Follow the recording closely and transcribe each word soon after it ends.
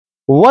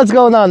What's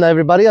going on,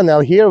 everybody?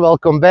 Anel here,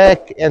 welcome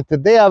back. And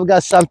today I've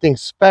got something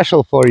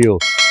special for you.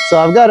 So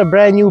I've got a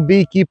brand new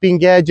beekeeping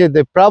gadget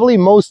that probably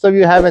most of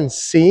you haven't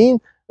seen.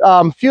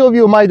 Few of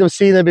you might have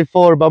seen it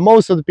before, but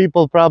most of the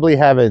people probably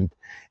haven't.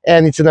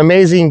 And it's an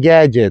amazing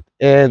gadget.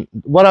 And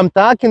what I'm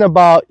talking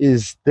about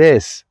is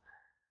this.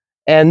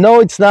 And no,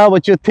 it's not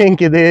what you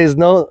think it is.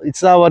 No,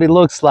 it's not what it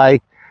looks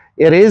like.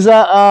 It is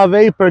a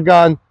vapor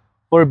gun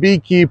for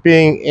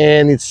beekeeping,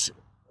 and it's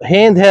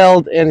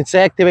handheld, and it's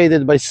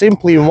activated by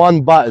simply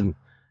one button.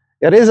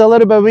 It is a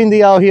little bit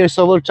windy out here,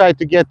 so we'll try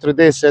to get through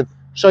this and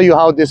show you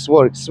how this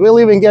works. We'll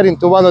even get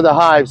into one of the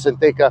hives and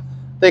take a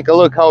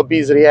look how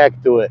bees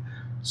react to it.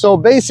 So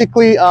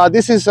basically,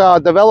 this is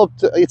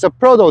developed. It's a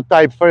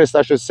prototype first,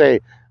 I should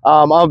say.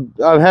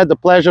 I've had the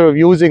pleasure of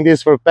using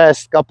this for the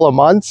past couple of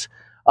months.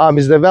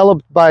 It's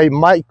developed by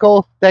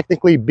Michael,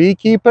 technically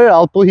Beekeeper.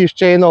 I'll put his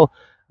channel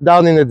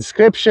down in the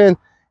description,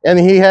 and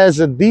he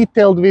has a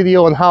detailed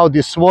video on how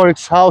this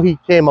works, how he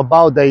came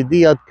about the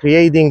idea of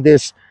creating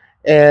this,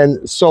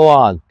 and so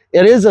on.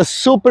 It is a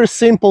super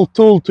simple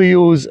tool to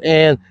use,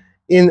 and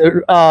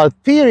in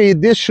theory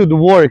this should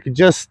work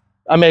just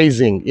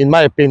amazing, in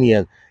my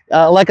opinion.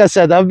 Like I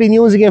said, I've been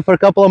using it for a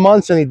couple of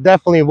months, and it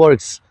definitely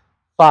works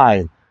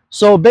fine.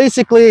 So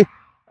basically,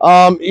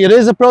 it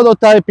is a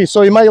prototype,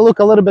 so it might look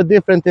a little bit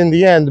different in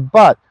the end,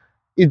 but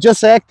it's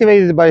just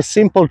activated by a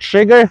simple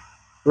trigger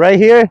right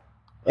here.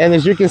 And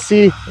as you can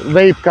see,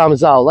 vape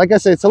comes out. Like I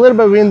said, it's a little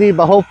bit windy,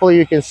 but hopefully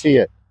you can see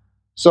it.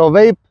 So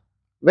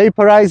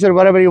vaporizer,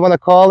 whatever you want to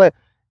call it,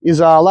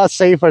 is a lot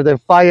safer than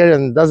fire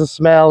and doesn't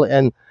smell.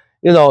 And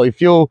you know,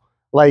 if you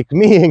like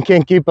me and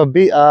can keep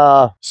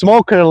a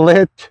smoker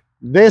lit,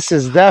 this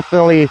is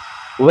definitely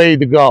way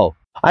to go.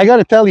 I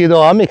gotta tell you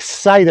though, I'm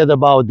excited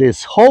about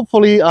this.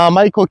 Hopefully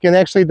Michael can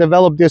actually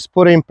develop this,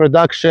 put it in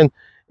production,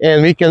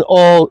 and we can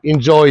all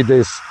enjoy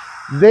this.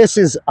 This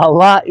is a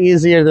lot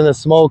easier than a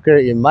smoker,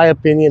 in my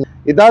opinion.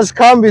 It does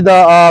come with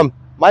a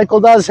Michael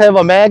does have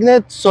a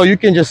magnet, so you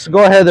can just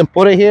go ahead and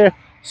put it here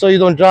so you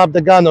don't drop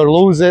the gun or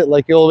lose it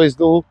like you always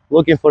do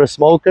looking for a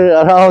smoker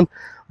around.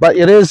 But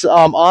it is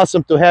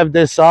awesome to have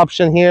this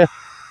option here.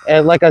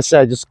 And like I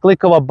said, just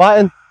click of a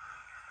button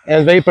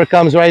and vapor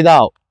comes right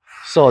out.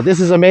 So this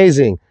is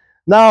amazing.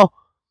 Now,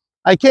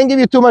 I can't give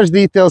you too much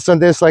details on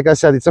this. Like I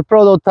said, it's a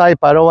prototype.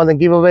 I don't want to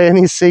give away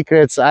any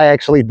secrets. I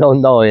actually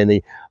don't know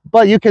any.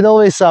 But you can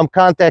always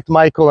contact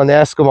Michael and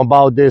ask him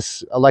about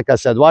this. Like I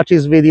said, watch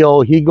his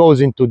video. He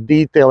goes into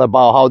detail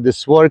about how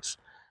this works,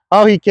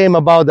 how he came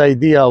about the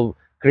idea of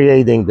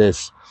creating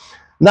this.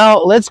 Now,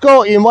 let's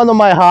go in one of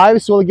my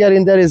hives. We'll get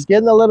in there. It's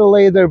getting a little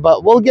later,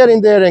 but we'll get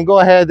in there and go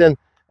ahead and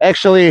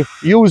actually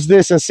use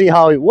this and see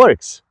how it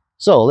works.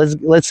 So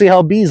let's see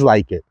how bees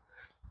like it.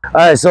 All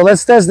right, so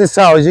let's test this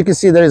out. As you can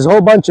see, there is a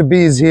whole bunch of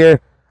bees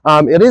here.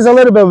 It is a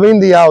little bit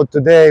windy out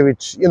today,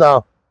 which, you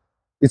know,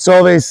 it's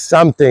always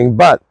something,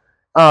 but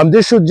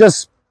this should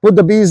just put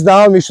the bees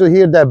down. We should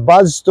hear that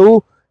buzz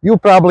too. You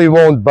probably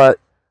won't, but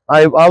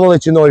I will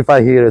let you know if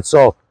I hear it.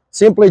 So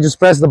simply just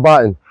press the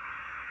button.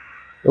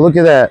 Look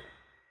at that.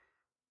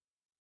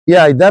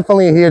 Yeah, I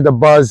definitely hear the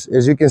buzz.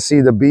 As you can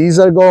see, the bees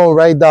are going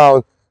right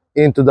down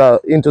into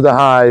the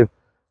hive.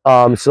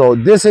 So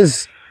this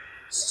is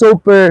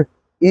super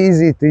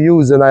easy to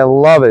use, and I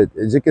love it.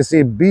 As you can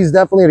see, bees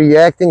definitely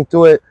reacting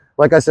to it.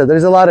 Like I said,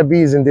 there's a lot of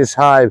bees in this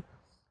hive.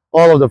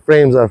 All of the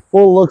frames are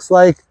full, looks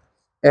like,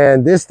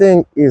 and this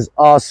thing is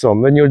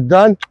awesome. When you're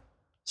done,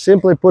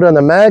 simply put on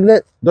a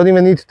magnet. Don't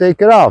even need to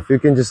take it off. You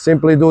can just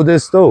simply do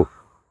this too.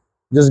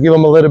 Just give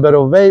them a little bit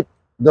of vape.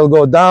 They'll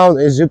go down.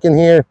 As you can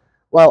hear,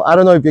 well, I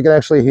don't know if you can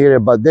actually hear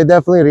it, but they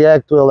definitely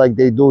react to it like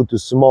they do to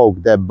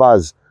smoke, that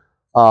buzz.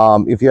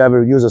 If you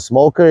ever use a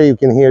smoker, you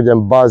can hear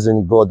them buzz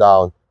and go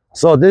down.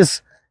 So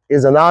this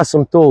is an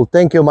awesome tool.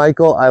 Thank you,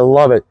 Michael. I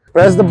love it.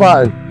 Press the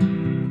button.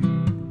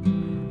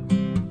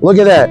 Look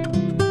at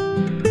that.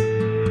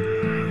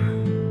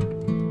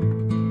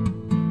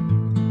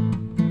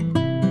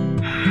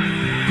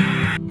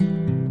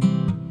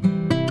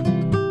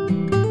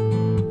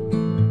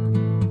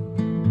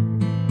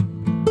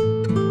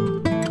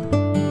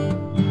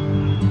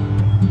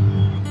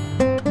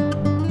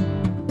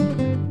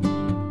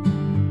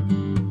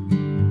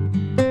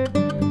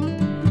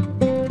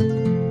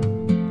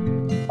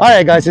 All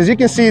right, guys, as you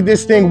can see,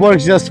 this thing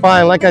works just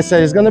fine. Like I said,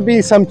 there's going to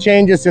be some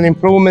changes and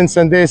improvements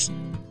in this.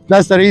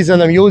 That's the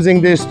reason I'm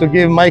using this, to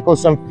give Michael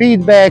some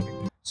feedback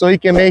so he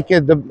can make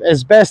it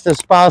as best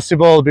as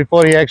possible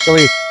before he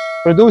actually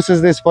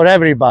produces this for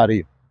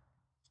everybody.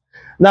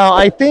 Now,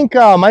 I think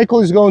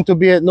Michael is going to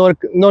be at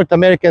North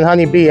American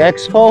Honeybee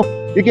Expo.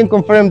 You can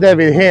confirm that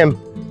with him,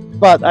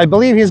 but I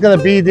believe he's going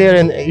to be there,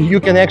 and you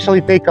can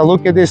actually take a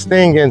look at this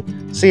thing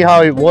and see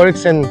how it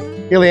works, and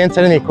he'll answer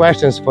any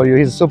questions for you.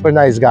 He's a super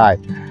nice guy.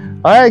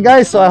 All right,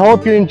 guys, so I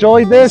hope you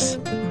enjoyed this.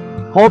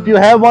 Hope you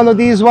have one of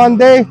these one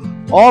day,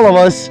 all of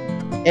us,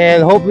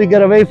 and hope we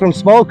get away from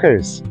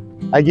smokers.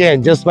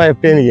 Again, just my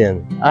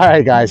opinion. All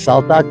right, guys,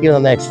 I'll talk to you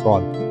in the next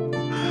one.